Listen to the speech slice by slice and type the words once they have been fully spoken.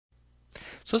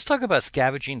So let's talk about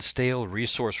scavenging stale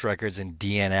resource records in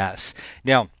DNS.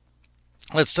 Now,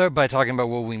 let's start by talking about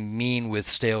what we mean with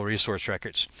stale resource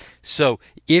records. So,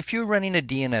 if you're running a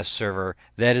DNS server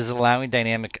that is allowing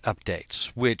dynamic updates,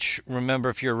 which remember,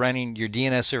 if you're running your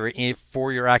DNS server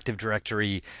for your Active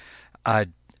Directory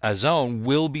a zone,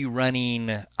 will be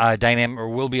running dynamic or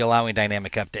will be allowing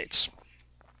dynamic updates.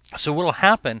 So what will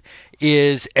happen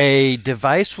is a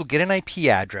device will get an IP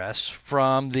address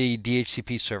from the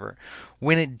DHCP server.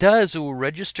 When it does, it will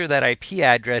register that IP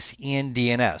address in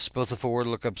DNS, both the forward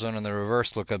lookup zone and the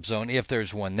reverse lookup zone, if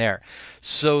there's one there,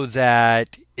 so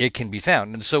that it can be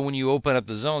found. And so when you open up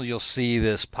the zones, you'll see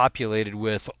this populated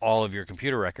with all of your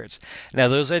computer records. Now,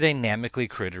 those are dynamically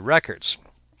created records.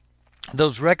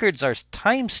 Those records are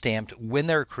time-stamped when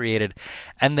they're created,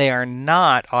 and they are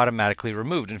not automatically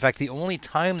removed. In fact, the only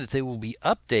time that they will be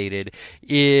updated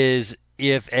is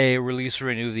if a release or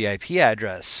renew of the IP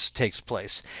address takes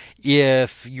place.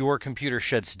 If your computer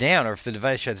shuts down or if the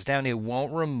device shuts down, it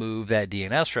won't remove that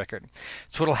DNS record.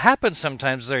 So what will happen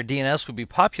sometimes is our DNS will be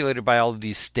populated by all of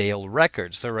these stale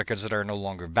records. They're records that are no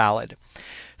longer valid.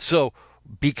 So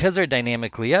because they're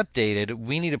dynamically updated,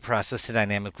 we need a process to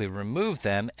dynamically remove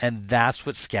them, and that's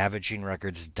what Scavenging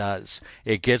Records does.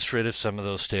 It gets rid of some of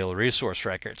those stale resource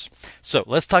records. So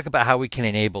let's talk about how we can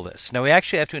enable this. Now, we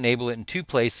actually have to enable it in two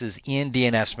places in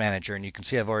DNS Manager, and you can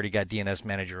see I've already got DNS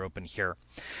Manager open here.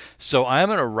 So I'm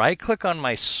going to right-click on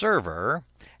my server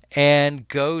and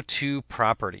go to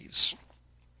Properties.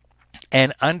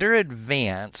 And under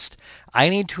Advanced, I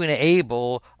need to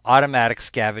enable automatic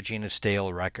scavenging of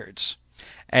stale records.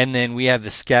 And then we have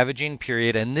the scavenging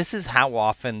period, and this is how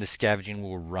often the scavenging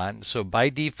will run. So by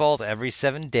default, every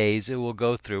 7 days, it will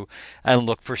go through and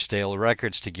look for stale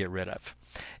records to get rid of.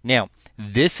 Now,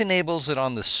 this enables it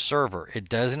on the server. It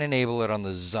doesn't enable it on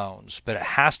the zones, but it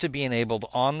has to be enabled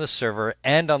on the server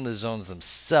and on the zones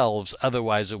themselves,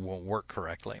 otherwise it won't work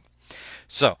correctly.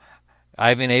 So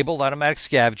I've enabled automatic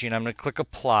scavenging. I'm going to click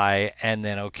apply and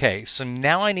then OK. So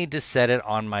now I need to set it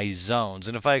on my zones.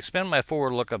 And if I expand my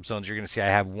forward lookup zones, you're going to see I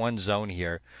have one zone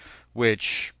here,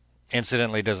 which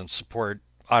incidentally doesn't support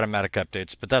automatic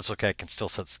updates, but that's okay. I can still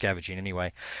set scavenging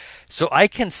anyway. So I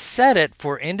can set it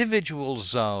for individual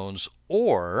zones,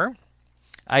 or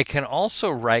I can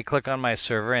also right click on my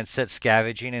server and set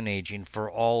scavenging and aging for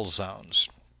all zones.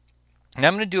 Now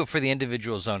I'm going to do it for the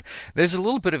individual zone. There's a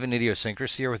little bit of an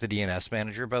idiosyncrasy here with the DNS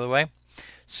manager, by the way.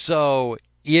 So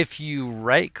if you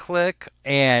right click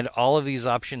and all of these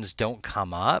options don't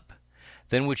come up,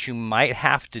 then what you might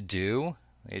have to do,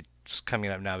 it's coming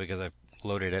up now because I've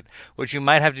loaded it, what you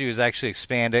might have to do is actually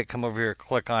expand it, come over here,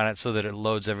 click on it so that it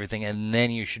loads everything, and then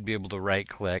you should be able to right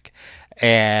click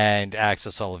and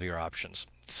access all of your options.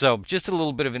 So just a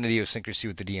little bit of an idiosyncrasy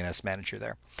with the DNS manager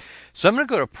there. So I'm going to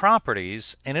go to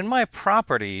Properties, and in my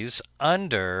Properties,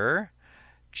 under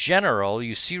General,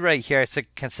 you see right here I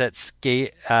can set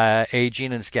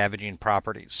aging and scavenging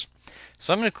properties.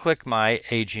 So I'm going to click my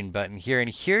aging button here, and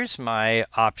here's my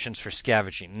options for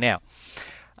scavenging. Now,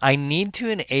 I need to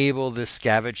enable the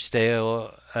scavenge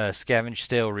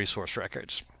stale resource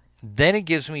records. Then it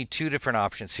gives me two different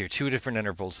options here, two different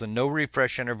intervals, the no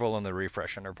refresh interval and the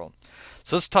refresh interval.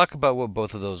 So let's talk about what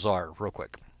both of those are real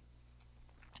quick.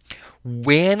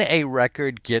 When a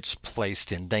record gets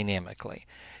placed in dynamically,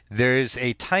 there's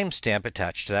a timestamp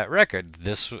attached to that record.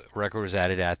 This record was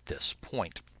added at this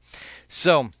point.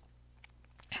 So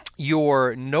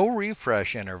your no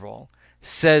refresh interval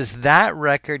says that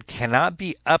record cannot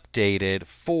be updated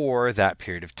for that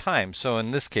period of time. So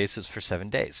in this case, it's for 7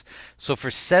 days. So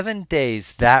for 7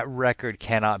 days, that record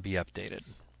cannot be updated.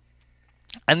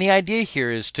 And the idea here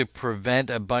is to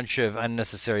prevent a bunch of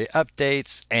unnecessary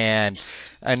updates and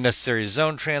unnecessary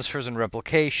zone transfers and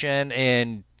replication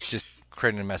and just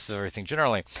creating a mess of everything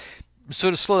generally. So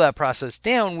to slow that process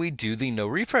down, we do the no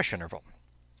refresh interval.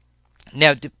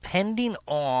 Now, depending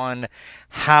on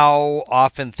how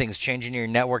often things change in your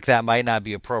network, that might not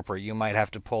be appropriate. You might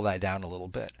have to pull that down a little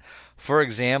bit. For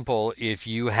example, if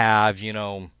you have,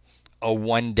 a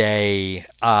 1 day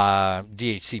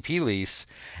DHCP lease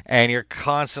and you're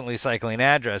constantly cycling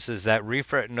addresses, that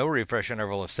no refresh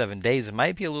interval of 7 days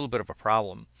might be a little bit of a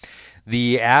problem.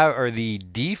 The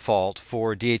default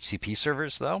for DHCP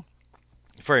servers, though,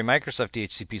 for a Microsoft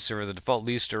DHCP server, the default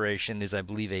lease duration is, I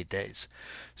believe, 8 days.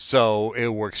 So it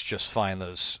works just fine.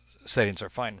 Those settings are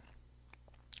fine.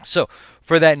 So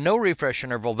for that no refresh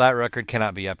interval, that record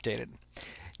cannot be updated.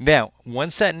 Now,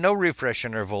 once that no refresh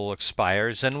interval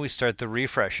expires, then we start the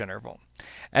refresh interval.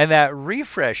 And that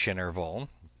refresh interval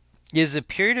is a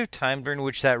period of time during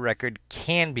which that record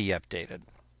can be updated.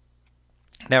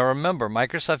 Now remember,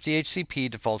 Microsoft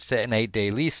DHCP defaults to an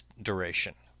 8-day lease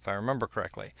duration, if I remember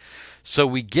correctly. So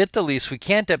we get the lease. We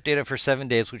can't update it for 7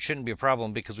 days, which shouldn't be a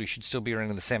problem because we should still be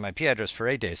running the same IP address for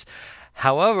 8 days.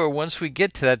 However, once we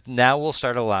get to that, now we'll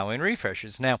start allowing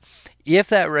refreshes. Now, if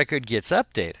that record gets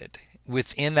updated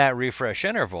within that refresh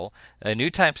interval, a new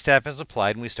timestamp is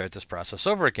applied and we start this process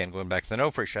over again, going back to the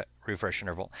no refresh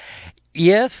interval.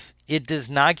 If it does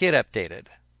not get updated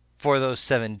for those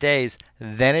 7 days,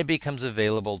 then it becomes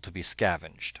available to be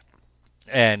scavenged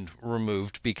and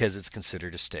removed because it's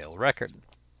considered a stale record.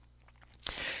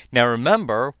 Now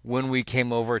remember, when we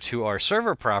came over to our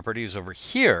server properties over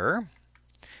here,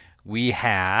 we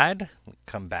had,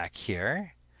 come back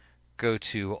here, go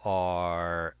to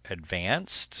our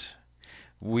advanced,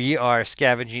 we are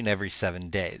scavenging every 7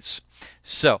 days.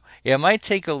 So it might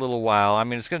take a little while. I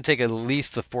mean, it's going to take at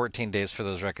least the 14 days for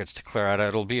those records to clear out.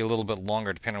 It'll be a little bit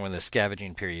longer depending on when the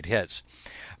scavenging period hits.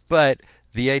 But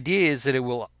the idea is that it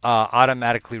will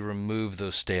automatically remove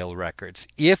those stale records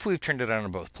if we've turned it on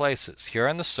in both places, here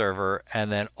on the server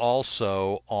and then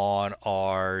also on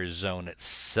our zone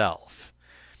itself.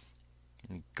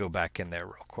 Go back in there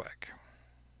real quick.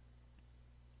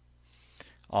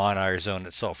 On our zone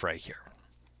itself right here.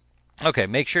 Okay,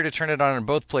 make sure to turn it on in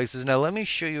both places. Now let me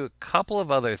show you a couple of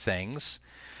other things.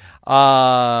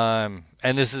 And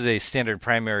this is a standard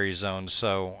primary zone,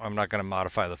 so I'm not going to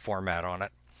modify the format on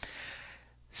it.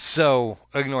 So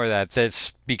ignore that.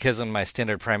 That's because on my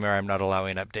standard primary I'm not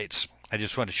allowing updates. I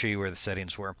just want to show you where the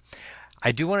settings were.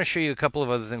 I do want to show you a couple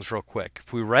of other things real quick.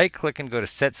 If we right click and go to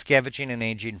set scavenging and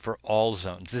aging for all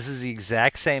zones, this is the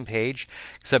exact same page,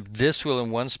 except this will in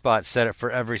one spot set it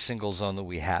for every single zone that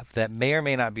we have. That may or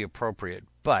may not be appropriate,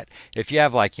 but if you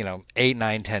have like, 8,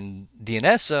 9, 10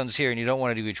 DNS zones here and you don't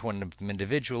want to do each one of them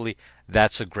individually,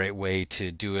 that's a great way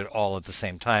to do it all at the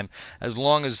same time, as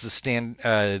long as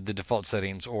the default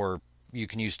settings, or you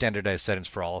can use standardized settings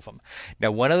for all of them.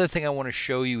 Now, one other thing I want to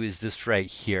show you is this right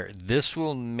here. This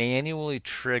will manually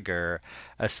trigger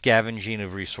a scavenging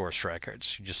of resource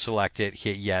records. You just select it,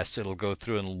 hit yes. It'll go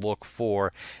through and look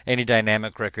for any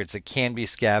dynamic records that can be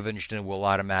scavenged, and it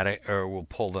will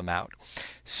pull them out.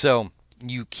 So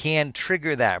you can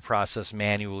trigger that process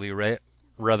manually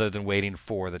rather than waiting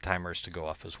for the timers to go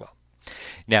off as well.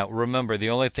 Now, remember, the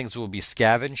only things that will be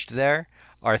scavenged there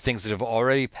are things that have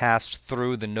already passed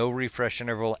through the no refresh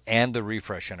interval and the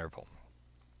refresh interval.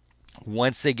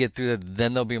 Once they get through that,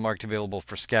 then they'll be marked available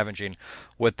for scavenging.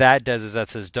 What that does is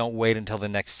that says don't wait until the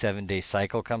next 7-day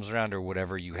cycle comes around, or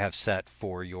whatever you have set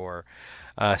for your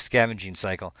scavenging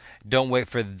cycle. Don't wait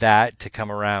for that to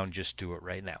come around. Just do it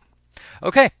right now.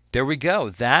 Okay, there we go.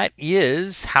 That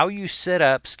is how you set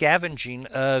up scavenging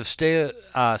of stale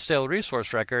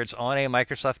resource records on a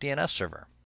Microsoft DNS server.